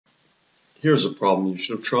Here's a problem you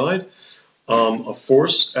should have tried. A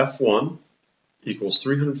force F1 equals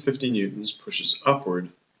 350 newtons pushes upward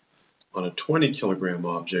on a 20 kilogram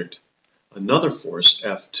object. Another force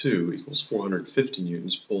F2 equals 450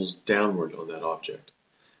 newtons pulls downward on that object.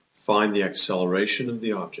 Find the acceleration of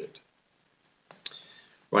the object.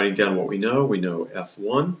 Writing down what we know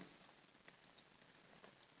F1,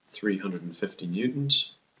 350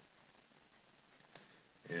 newtons,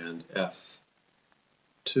 and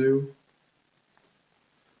F2,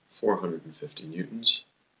 450 newtons.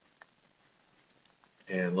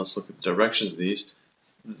 And let's look at the directions of these.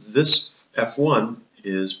 This F1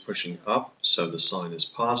 is pushing up, so the sign is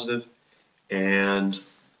positive, and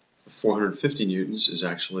the 450 newtons is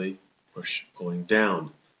actually pulling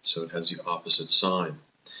down, so it has the opposite sign.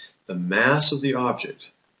 The mass of the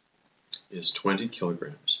object is 20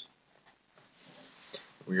 kilograms.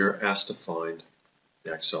 We are asked to find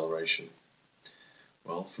the acceleration.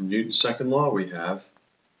 Well, from Newton's second law we have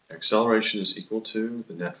acceleration is equal to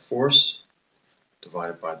the net force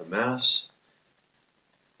divided by the mass,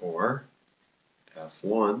 or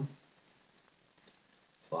F1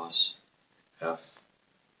 plus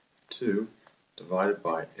F2 divided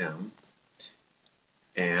by m.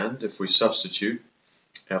 And if we substitute,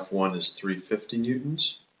 F1 is 350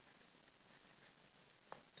 newtons,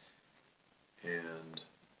 and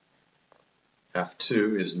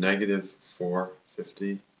F2 is negative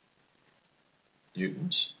 450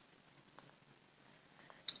 newtons.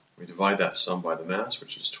 We divide that sum by the mass,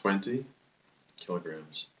 which is 20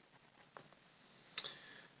 kilograms.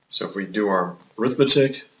 So if we do our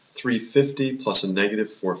arithmetic, 350 plus a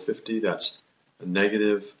negative 450, that's a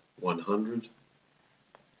negative 100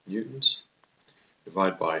 newtons.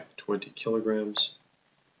 Divide by 20 kilograms,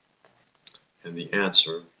 and the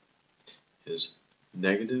answer is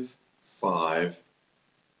negative 5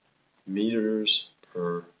 meters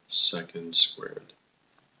per second squared.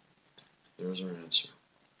 There's our answer.